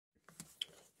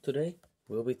Today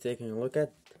we'll be taking a look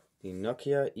at the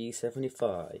Nokia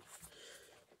E75,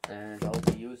 and I'll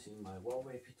be using my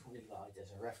Huawei P20 Lite as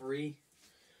a referee,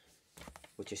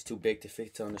 which is too big to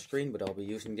fit on the screen, but I'll be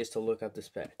using this to look up the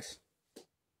specs.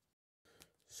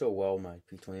 So while my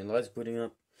P20 Lite is booting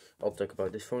up, I'll talk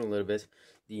about this phone a little bit.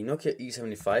 The Nokia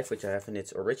E75, which I have in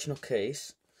its original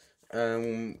case,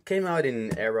 came out in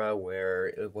an era where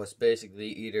it was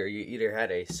basically you either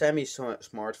had a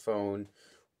semi-smartphone,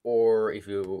 or if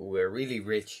you were really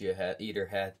rich, you either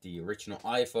had the original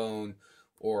iPhone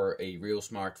or a real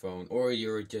smartphone, or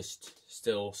you were just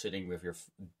still sitting with your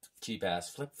cheap ass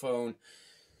flip phone.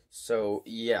 So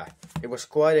yeah, it was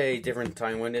quite a different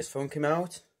time when this phone came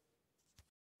out.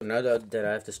 Now that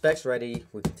I have the specs ready,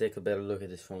 we can take a better look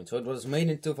at this phone. So it was made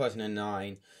in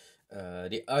 2009.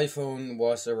 The iPhone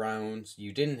was around.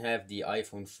 You didn't have the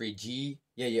iPhone 3G.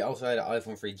 Yeah, you also had the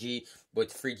iPhone 3G, but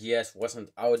 3GS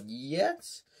wasn't out yet.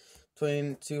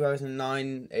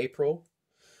 2009 April.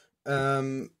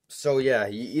 So yeah,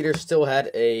 you either still had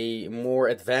a more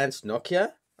advanced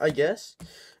Nokia, I guess,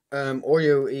 or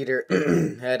you either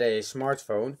had a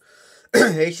smartphone.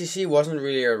 HTC wasn't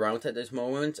really around at this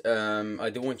moment. I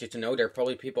do want you to know there are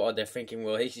probably people out there thinking,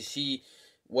 well, HTC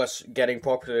was getting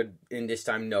popular in this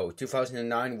time. No,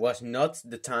 2009 was not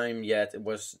the time yet. It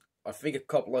was, I think, a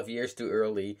couple of years too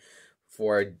early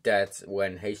for that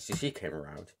when HTC came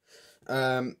around.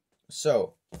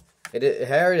 So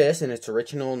here it is in its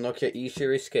original Nokia E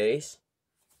series case.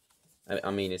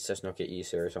 I mean, it says Nokia E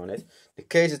series on it. The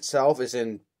case itself is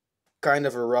in kind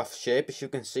of a rough shape, as you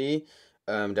can see.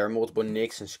 There are multiple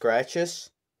nicks and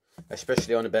scratches,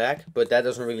 especially on the back, but that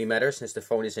doesn't really matter since the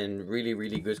phone is in really,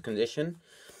 really good condition.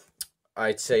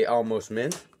 I'd say almost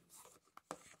mint.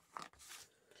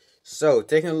 So,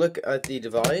 taking a look at the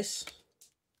device,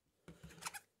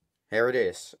 here it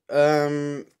is.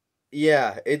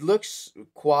 Yeah, it looks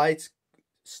quite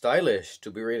stylish, to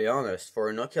be really honest. For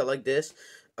a Nokia like this,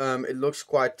 it looks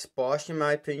quite posh in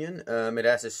my opinion. It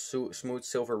has a smooth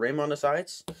silver rim on the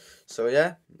sides. So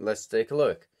yeah, let's take a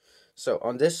look. So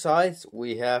on this side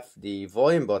we have the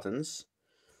volume buttons,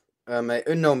 an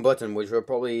unknown button which we'll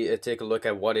probably take a look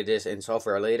at what it is in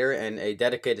software later, and a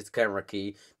dedicated camera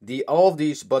key. All of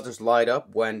these buttons light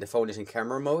up when the phone is in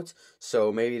camera mode,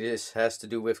 so maybe this has to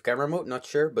do with camera mode, not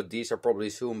sure, but these are probably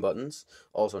zoom buttons,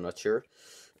 also not sure.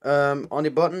 On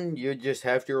the button you just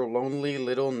have your lonely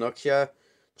little Nokia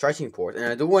charging port, and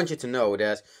I do want you to know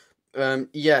that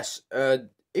yes,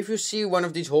 if you see one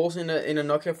of these holes in a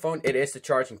Nokia phone, it is the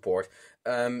charging port.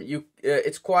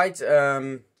 It's quite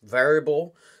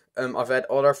variable. I've had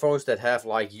other phones that have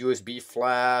like USB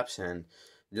flaps and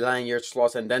lanyard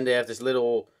slots, and then they have this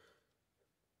little,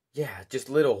 yeah, just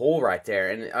little hole right there.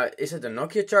 And is it a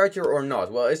Nokia charger or not?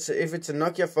 Well, if it's a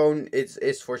Nokia phone,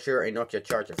 it's for sure a Nokia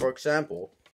charger. For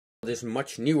example, this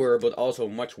much newer but also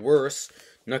much worse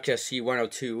Nokia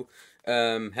C102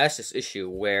 has this issue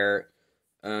where,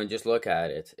 just look at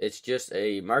it, it's just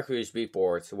a micro USB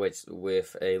port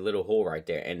with a little hole right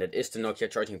there, and that is the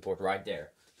Nokia charging port right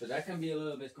there. So that can be a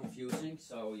little bit confusing,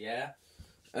 so yeah.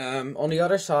 On the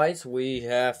other side we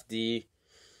have the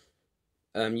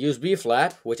USB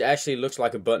flap, which actually looks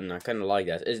like a button. I kind of like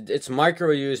that. It's micro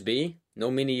USB, no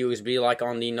mini USB like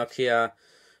on the Nokia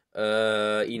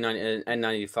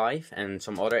N95 and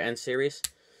some other N series.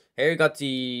 Here you got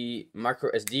the micro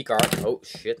SD card. Oh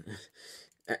shit.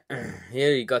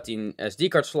 Here you got the SD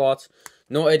card slot.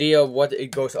 No idea what it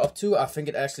goes up to. I think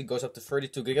it actually goes up to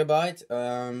 32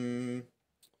 GB.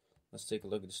 Let's take a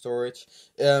look at the storage.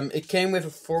 It came with a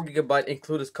 4 GB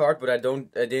included card, but I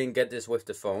didn't get this with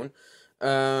the phone.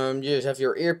 You just have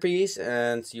your earpiece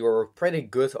and your pretty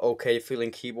good, okay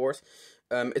feeling keyboard.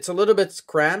 It's a little bit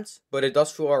cramped, but it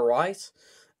does feel alright.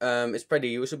 It's pretty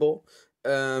usable.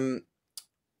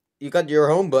 You got your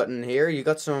home button here. You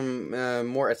got some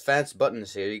more advanced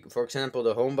buttons here. For example,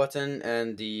 the home button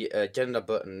and the agenda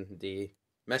button, the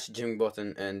messaging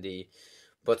button, and the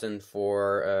button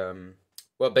for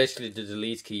well, basically the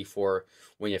delete key for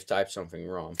when you've typed something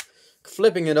wrong.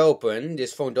 Flipping it open,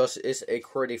 this phone is a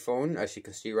QWERTY phone, as you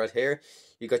can see right here.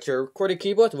 You got your QWERTY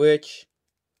keyboard, which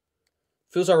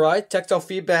feels alright. Tactile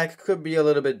feedback could be a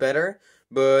little bit better,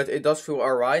 but it does feel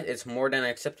alright. It's more than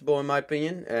acceptable in my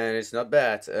opinion, and it's not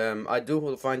bad. I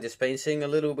do find the spacing a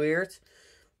little weird.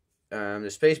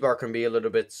 The spacebar can be a little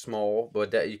bit small,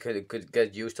 but that you could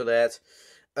get used to that.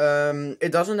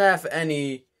 It doesn't have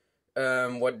any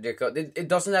it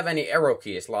doesn't have any arrow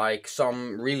keys like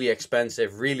some really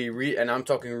expensive, and I'm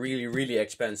talking really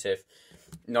expensive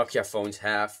Nokia phones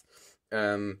have.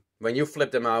 When you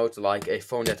flip them out, like a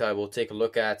phone that I will take a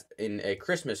look at in a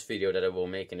Christmas video that I will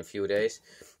make in a few days,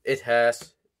 it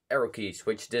has arrow keys,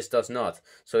 which this does not.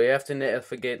 So you have to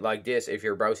navigate like this if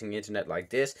you're browsing the internet like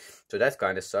this. So that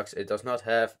kind of sucks. It does not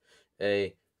have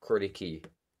a QWERTY key,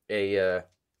 arrow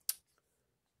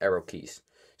keys.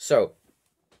 So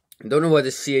I don't know what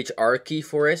the CHR key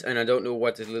for is, and I don't know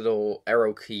what this little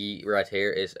arrow key right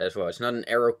here is as well. It's not an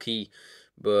arrow key,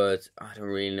 but I don't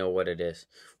really know what it is.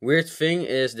 Weird thing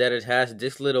is that it has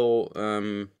this little,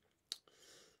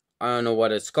 I don't know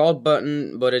what it's called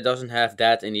button, but it doesn't have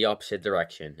that in the opposite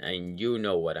direction, and you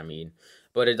know what I mean.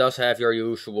 But it does have your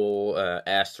usual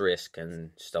asterisk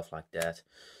and stuff like that.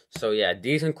 So yeah,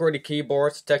 decent QWERTY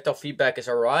keyboard. Tactile feedback is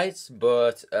alright,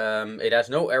 but it has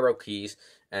no arrow keys.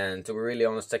 And to be really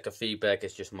honest, tactile feedback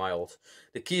is just mild.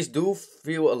 The keys do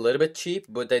feel a little bit cheap,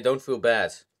 but they don't feel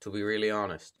bad, to be really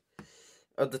honest.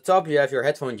 At the top you have your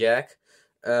headphone jack.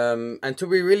 And to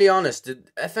be really honest, the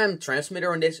FM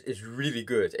transmitter on this is really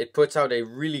good. It puts out a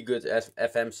really good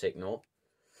FM signal.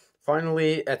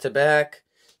 Finally, at the back,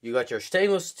 you got your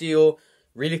stainless steel,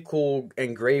 really cool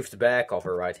engraved back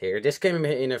cover right here. This came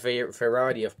in a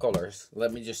variety of colors.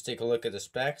 Let me just take a look at the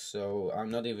specs. So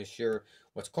I'm not even sure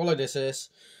what color this is.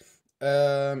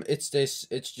 It's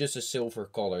just a silver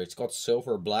color. It's got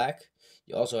silver black.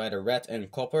 You also had a red and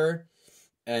copper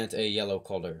and a yellow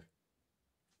color.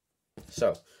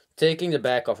 So, taking the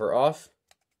back cover off.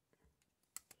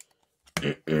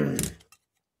 As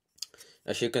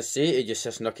you can see, it just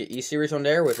says Nokia E series on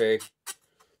there with a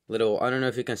little, I don't know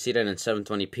if you can see that in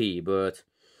 720p, but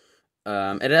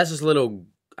it has this little,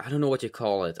 I don't know what you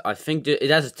call it. I think it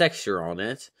has a texture on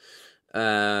it.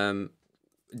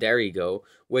 There you go.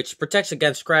 Which protects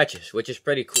against scratches, which is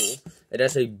pretty cool. It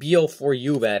has a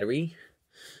BL4U battery.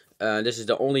 This is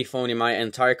the only phone in my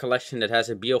entire collection that has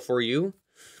a BL4U.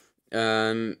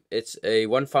 It's a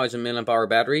 1000 mAh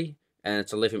battery, and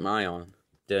it's a lithium ion.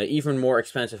 The even more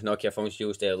expensive Nokia phones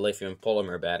use a lithium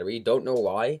polymer battery. Don't know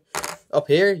why. Up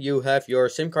here you have your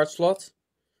SIM card slot.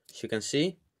 As you can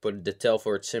see, put the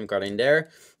Telford SIM card in there,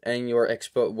 and your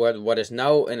what is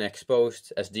now an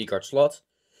exposed SD card slot.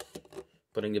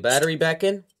 Putting the battery back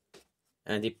in,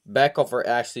 and the back cover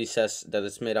actually says that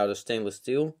it's made out of stainless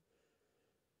steel,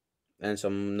 and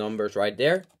some numbers right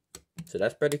there. So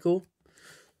that's pretty cool.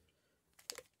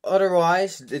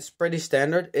 Otherwise, it's pretty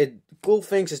standard. Cool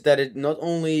things is that it not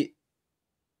only...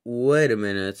 Wait a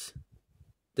minute.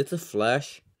 Did it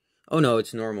flash? Oh no,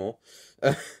 it's normal.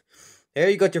 Here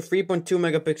you got your 3.2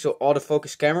 megapixel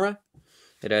autofocus camera.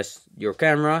 It has your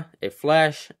camera, a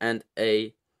flash, and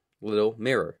a little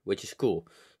mirror, which is cool.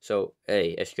 So,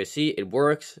 as you can see, it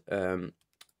works.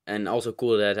 And also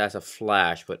cool that it has a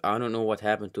flash, but I don't know what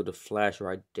happened to the flash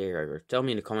right there. Tell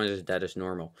me in the comments if that is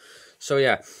normal. So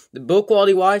yeah, the build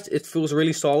quality wise, it feels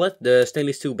really solid. The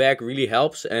stainless steel back really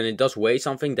helps, and it does weigh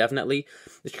something, definitely.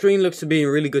 The screen looks to be in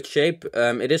really good shape.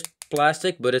 It is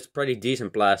plastic, but it's pretty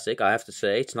decent plastic, I have to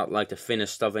say. It's not like the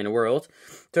thinnest stuff in the world.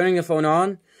 Turning the phone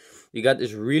on, you got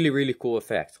this really cool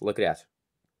effect. Look at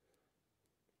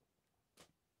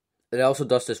that. It also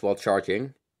does this while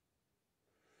charging.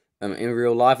 In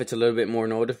real life, it's a little bit more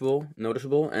noticeable,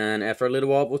 and after a little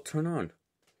while, it will turn on.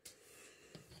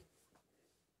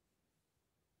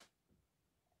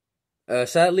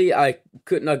 Sadly, I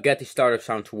could not get the startup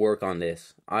sound to work on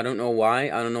this. I don't know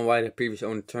why. I don't know why the previous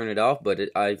owner turned it off, but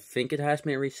I think it has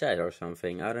been reset or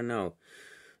something. I don't know.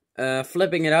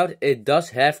 Flipping it out, it does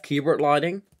have keyboard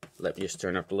lighting. Let me just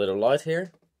turn up the little light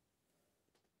here.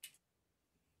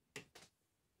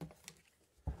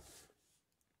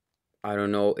 I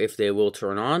don't know if they will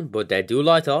turn on, but they do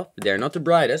light up. They're not the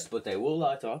brightest, but they will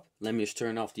light up. Let me just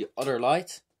turn off the other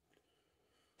light.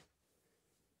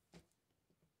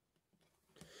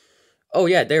 Oh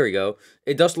yeah, there we go.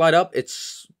 It does light up.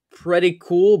 It's pretty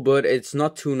cool, but it's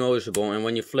not too noticeable. And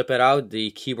when you flip it out, the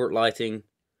keyboard lighting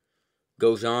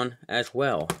goes on as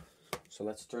well. So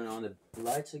let's turn on the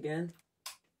lights again.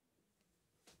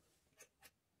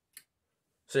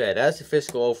 So yeah, that's the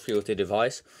physical overview of the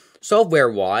device.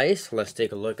 Software-wise, let's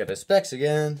take a look at the specs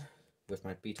again with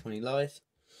my P20 Lite.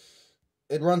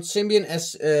 It runs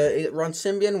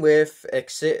Symbian with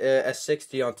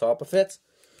S60 on top of it.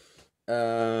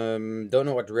 Don't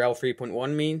know what RHEL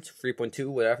 3.1 means, 3.2,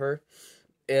 whatever.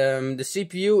 The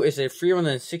CPU is a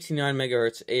 369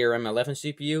 MHz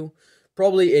ARM11 CPU,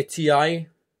 probably a TI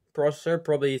processor,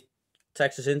 probably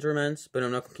Texas Instruments, but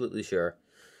I'm not completely sure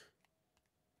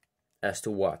as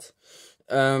to what.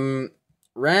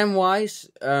 RAM wise,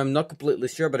 not completely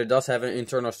sure, but it does have an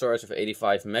internal storage of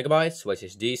 85 megabytes, which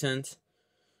is decent.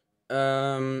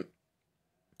 It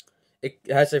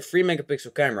has a 3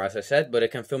 megapixel camera, as I said, but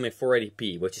it can film in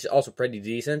 480p, which is also pretty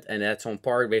decent, and that's on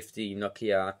par with the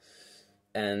Nokia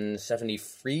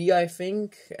N73, I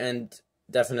think. And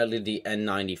definitely the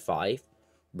N95,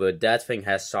 but that thing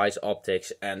has size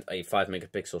optics and a 5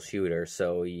 megapixel shooter,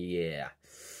 so yeah.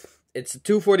 It's a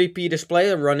 240p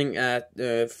display running at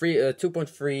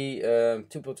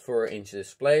 2.4 inch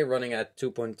display running at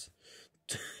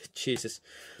Jesus,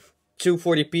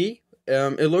 240p.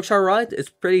 It looks alright. It's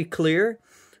pretty clear.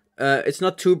 It's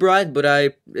not too bright, but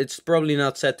it's probably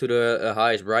not set to the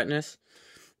highest brightness.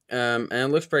 And it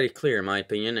looks pretty clear in my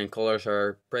opinion, and colors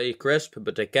are pretty crisp,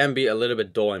 but they can be a little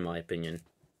bit dull in my opinion.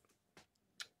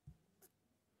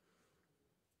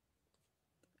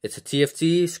 It's a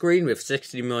TFT screen with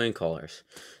 60 million colors.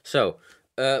 So,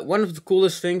 one of the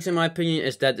coolest things in my opinion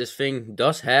is that this thing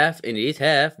does indeed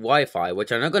have Wi-Fi,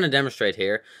 which I'm not going to demonstrate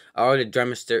here. I already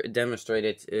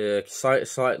demonstrated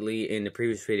slightly in the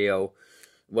previous video.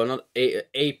 Well, not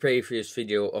a previous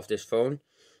video of this phone.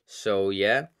 So,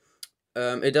 yeah.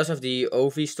 It does have the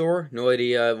OV store. No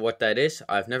idea what that is.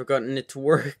 I've never gotten it to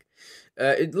work.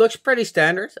 It looks pretty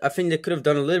standard. I think they could have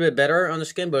done a little bit better on the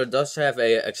skin, but it does have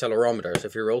a accelerometer. So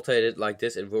if you rotate it like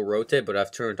this, it will rotate, but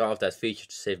I've turned off that feature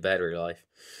to save battery life.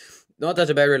 Not that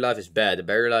the battery life is bad. The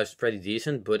battery life is pretty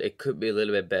decent, but it could be a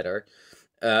little bit better.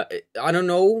 I don't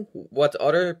know what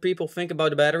other people think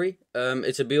about the battery.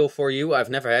 It's a BL4U.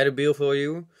 I've never had a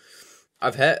BL4U.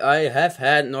 I have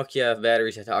had Nokia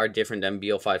batteries that are different than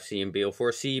BL5C and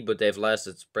BL4C, but they've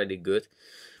lasted pretty good.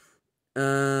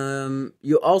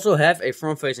 You also have a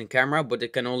front-facing camera, but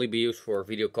it can only be used for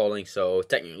video calling, so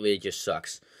technically it just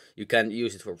sucks. You can't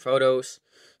use it for photos.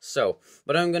 So,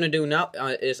 what I'm gonna do now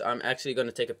is I'm actually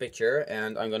gonna take a picture,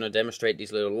 and I'm gonna demonstrate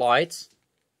these little lights.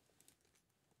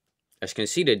 As you can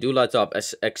see, they do light up,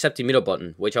 except the middle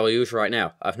button, which I will use right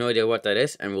now. I have no idea what that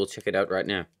is, and we'll check it out right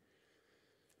now.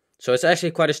 So it's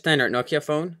actually quite a standard Nokia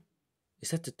phone. Is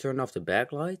that to turn off the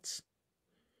backlights?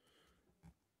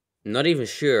 Not even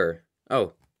sure.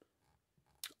 Oh,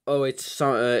 it's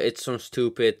some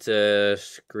stupid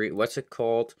screen. What's it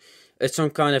called? It's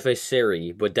some kind of a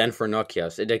Siri, but then for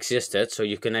Nokias. It existed, so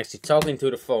you can actually talk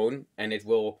into the phone, and it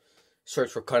will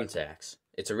search for contacts.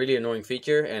 It's a really annoying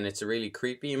feature, and it's really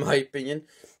creepy in my opinion,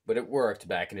 but it worked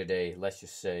back in the day. Let's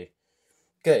just say.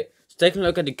 Okay, so taking a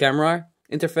look at the camera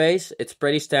interface, it's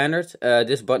pretty standard.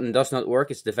 This button does not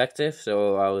work, it's defective,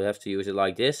 so I'll have to use it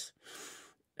like this.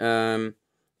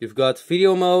 You've got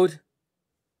video mode,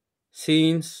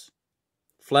 scenes,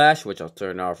 flash, which I'll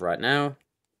turn off right now.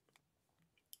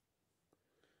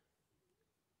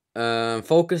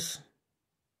 Focus.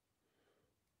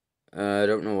 I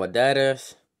don't know what that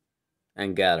is.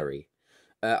 And gallery.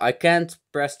 I can't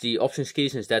press the options key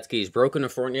since that key is broken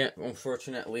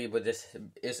unfortunately, but this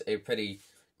is a pretty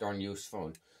darn used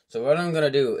phone. So what I'm gonna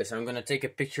do is I'm gonna take a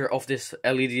picture of this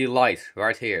LED light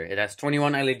right here. It has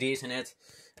 21 LEDs in it,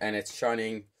 and it's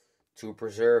shining to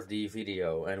preserve the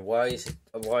video. And why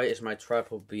is my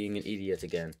tripod being an idiot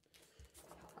again?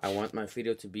 I want my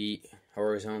video to be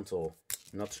horizontal,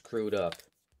 not screwed up.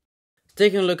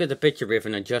 Taking a look at the picture with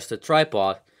an adjusted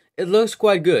tripod, it looks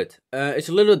quite good. It's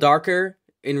a little darker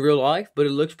in real life, but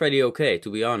it looks pretty okay, to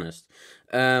be honest.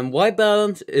 White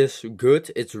balance is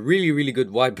good. It's really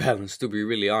good white balance, to be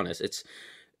really honest. It's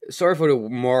sorry for the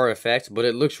more effect, but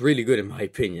it looks really good in my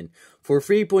opinion. For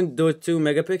 3.2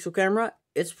 megapixel camera,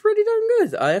 it's pretty darn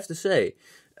good, I have to say.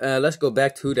 Let's go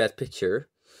back to that picture.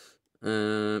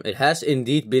 It has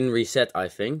indeed been reset, I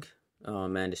think. Oh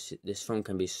man, this phone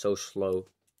can be so slow.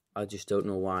 I just don't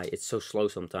know why. It's so slow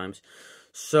sometimes.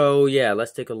 So yeah,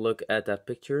 let's take a look at that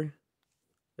picture.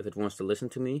 If it wants to listen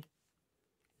to me.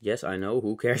 Yes, I know,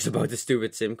 who cares about the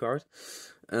stupid SIM card?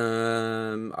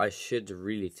 I should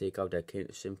really take out that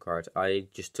SIM card. I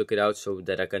just took it out so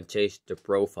that I can change the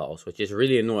profiles, which is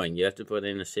really annoying. You have to put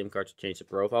in a SIM card to change the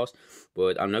profiles,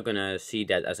 but I'm not gonna see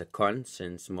that as a con,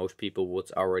 since most people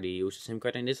would already use a SIM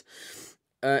card in this.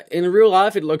 In real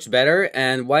life, it looks better,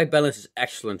 and white balance is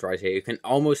excellent right here. You can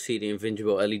almost see the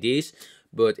invisible LEDs,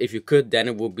 but if you could, then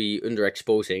it would be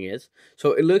underexposing it.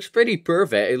 So it looks pretty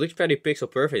perfect. It looks pretty pixel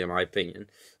perfect in my opinion.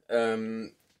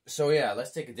 So yeah,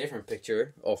 let's take a different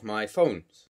picture of my phone.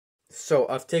 So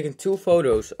I've taken two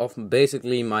photos of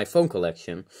basically my phone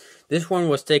collection. This one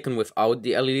was taken without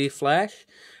the LED flash.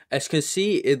 As you can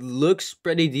see, it looks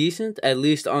pretty decent, at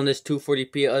least on this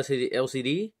 240p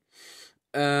LCD.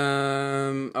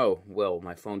 Oh, well,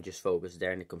 my phone just focused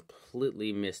there and it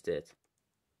completely missed it.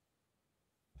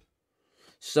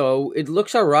 So it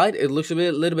looks alright. It looks a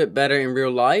little bit better in real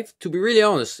life. To be really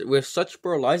honest, with such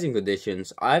poor lighting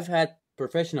conditions, I've had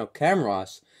professional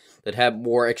cameras that have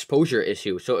more exposure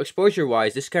issues. So exposure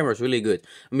wise, this camera is really good.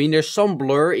 I mean, there's some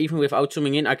blur even without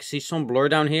zooming in. I can see some blur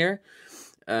down here,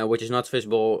 which is not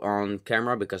visible on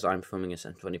camera because I'm filming in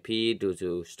 720p due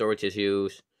to storage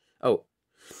issues. Oh,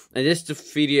 And this is the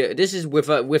video. This is with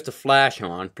the flash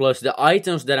on. Plus the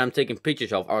items that I'm taking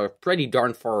pictures of are pretty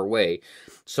darn far away.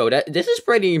 So this is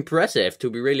pretty impressive, to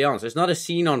be really honest. It's not a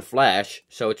scene on flash,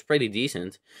 so it's pretty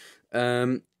decent.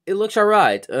 It looks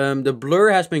alright. The blur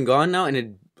has been gone now, and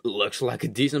it looks like a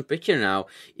decent picture now.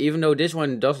 Even though this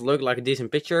one does look like a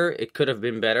decent picture, it could have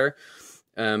been better.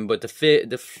 But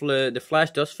the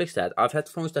flash does fix that. I've had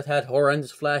phones that had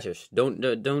horrendous flashes. Don't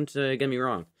get me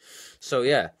wrong. So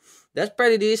yeah, that's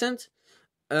pretty decent.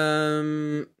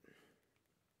 Let's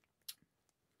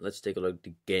take a look at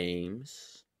the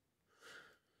games.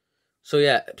 So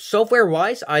yeah, software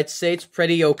wise, I'd say it's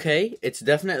pretty okay. It's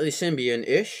definitely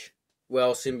Symbian-ish.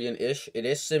 Well, Symbian-ish. It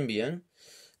is Symbian.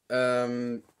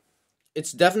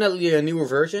 It's definitely a newer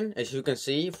version, as you can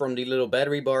see from the little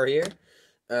battery bar here.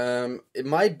 It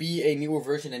might be a newer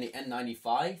version than the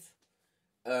N95,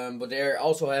 but there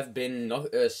also have been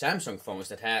Samsung phones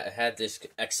that had this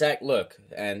exact look,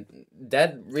 and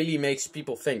that really makes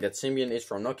people think that Symbian is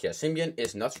from Nokia. Symbian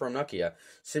is not from Nokia.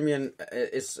 Symbian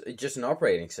is just an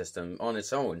operating system on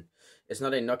its own. It's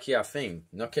not a Nokia thing.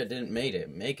 Nokia didn't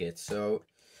make it, so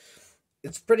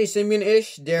it's pretty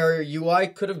Symbian-ish. Their UI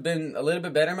could have been a little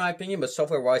bit better in my opinion, but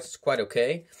software-wise it's quite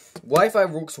okay. Wi-Fi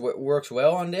works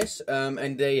well on this,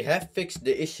 and they have fixed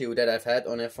the issue that I've had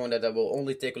on a phone that I will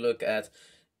only take a look at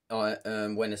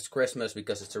when it's Christmas,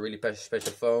 because it's a really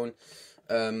special phone.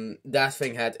 That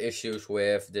thing had issues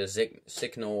with the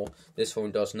signal. This phone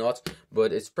does not,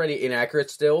 but it's pretty inaccurate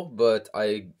still, but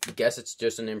I guess it's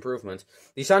just an improvement.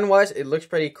 Design-wise, it looks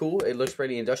pretty cool. It looks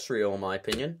pretty industrial in my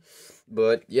opinion.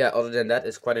 But yeah, other than that,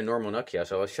 it's quite a normal Nokia.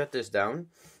 So I'll shut this down.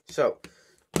 So,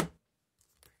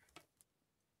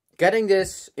 getting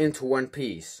this into one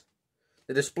piece.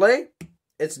 The display,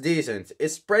 it's decent.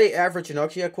 It's pretty average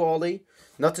Nokia quality.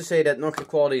 Not to say that Nokia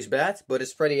quality is bad, but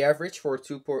it's pretty average for a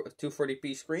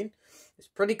 240p screen. It's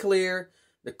pretty clear.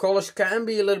 The colors can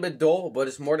be a little bit dull, but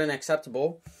it's more than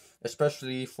acceptable.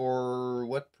 Especially for,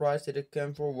 what price did it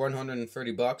come for?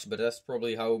 130 bucks, but that's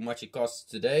probably how much it costs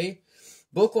today.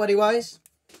 Build quality wise,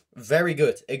 very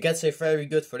good. It gets a very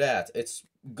good for that. It's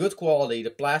good quality. The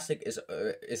plastic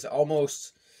is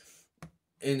almost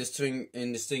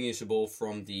indistinguishable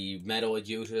from the metal it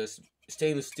uses.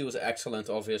 Stainless steel is excellent,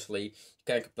 obviously. You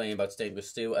can't complain about stainless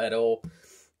steel at all.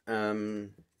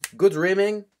 Good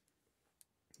rimming.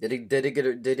 They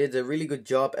did a really good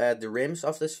job at the rims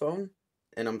of this phone.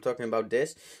 And I'm talking about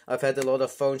this. I've had a lot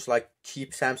of phones like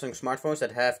cheap Samsung smartphones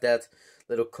that have that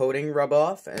little coating rub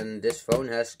off, and this phone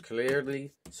has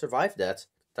clearly survived that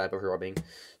type of rubbing.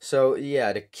 So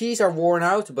yeah, the keys are worn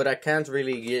out, but I can't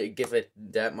really give it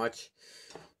that much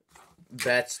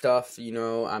bad stuff, you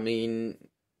know. I mean,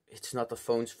 it's not the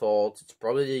phone's fault, it's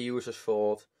probably the user's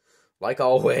fault, like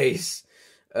always.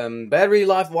 Battery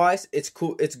life wise, it's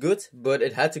cool, it's good, but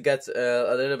it had to get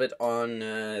a little bit on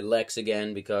legs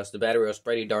again, because the battery was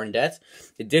pretty darn dead.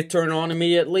 It did turn on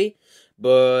immediately,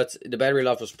 but the battery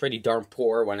life was pretty darn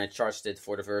poor when I charged it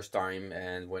for the first time,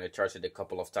 and when I charged it a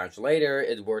couple of times later,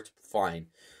 it worked fine.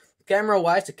 Camera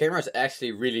wise, the camera is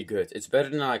actually really good. It's better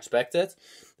than I expected.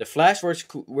 The flash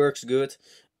works good.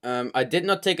 I did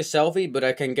not take a selfie, but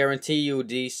I can guarantee you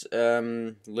these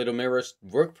little mirrors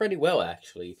work pretty well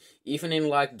actually. Even in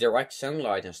like direct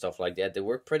sunlight and stuff like that, they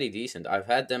work pretty decent. I've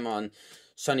had them on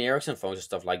Sony Ericsson phones and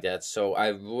stuff like that, so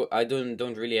I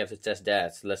don't really have to test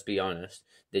that. Let's be honest,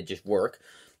 they just work.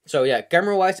 So yeah,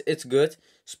 camera wise it's good.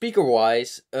 Speaker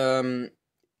wise,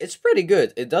 it's pretty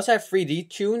good. It does have 3D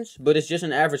tunes, but it's just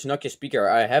an average Nokia speaker.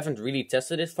 I haven't really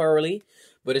tested it thoroughly,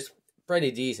 but it's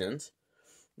pretty decent.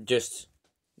 Just,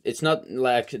 it's not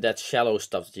like that shallow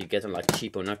stuff that you get on like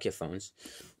cheapo Nokia phones.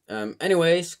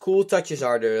 Anyways, cool touches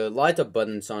are the light up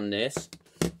buttons on this.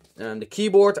 The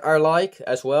keyboard I like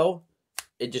as well.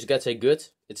 It just gets a good.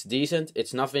 It's decent.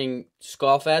 It's nothing to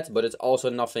scoff at, but it's also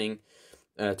nothing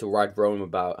to write home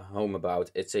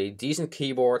about. It's a decent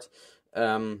keyboard,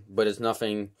 but it's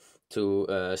nothing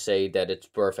to say that it's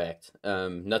perfect.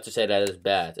 Not to say that it's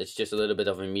bad. It's just a little bit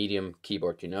of a medium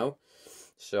keyboard, you know.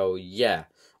 So yeah.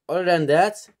 Other than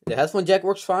that, the headphone jack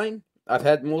works fine. I've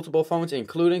had multiple phones,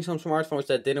 including some smartphones,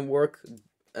 that didn't work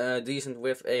decent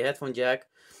with a headphone jack.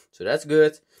 So that's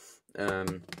good.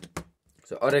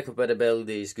 So audio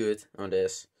compatibility is good on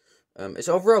this. It's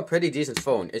overall a pretty decent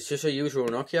phone. It's just a usual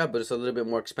Nokia, but it's a little bit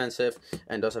more expensive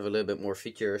and does have a little bit more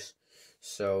features.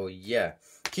 So yeah,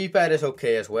 keypad is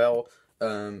okay as well.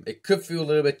 It could feel a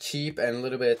little bit cheap and a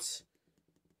little bit...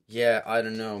 Yeah, I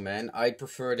don't know, man. I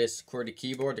prefer this QWERTY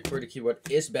keyboard. The QWERTY keyboard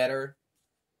is better.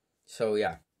 So,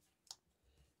 yeah.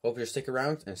 Hope you stick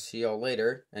around and see y'all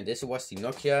later. And this was the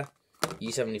Nokia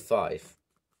E75.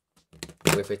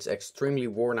 with its extremely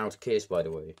worn out case, by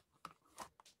the way.